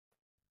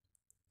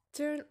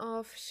turn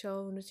off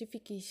show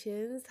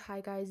notifications. Hi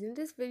guys, in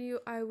this video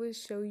I will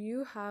show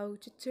you how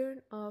to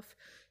turn off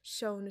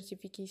show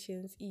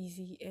notifications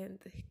easy and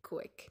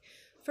quick.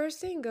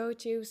 First thing, go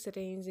to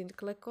settings and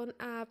click on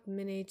app,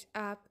 manage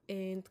app,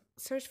 and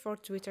search for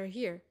Twitter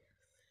here.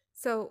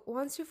 So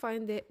once you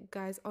find it,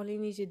 guys, all you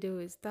need to do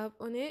is tap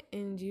on it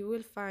and you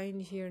will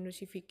find here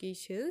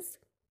notifications.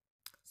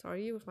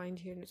 You will find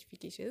here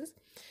notifications.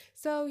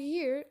 So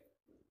here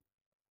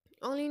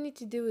all you need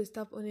to do is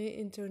tap on it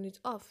and turn it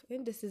off,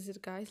 and this is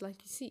it, guys,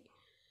 like you see.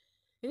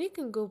 And you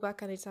can go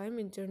back anytime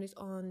and turn it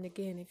on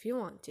again if you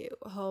want to.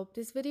 Hope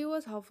this video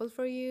was helpful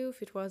for you.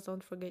 If it was,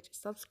 don't forget to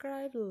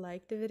subscribe,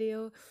 like the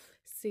video.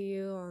 See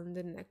you on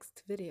the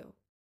next video.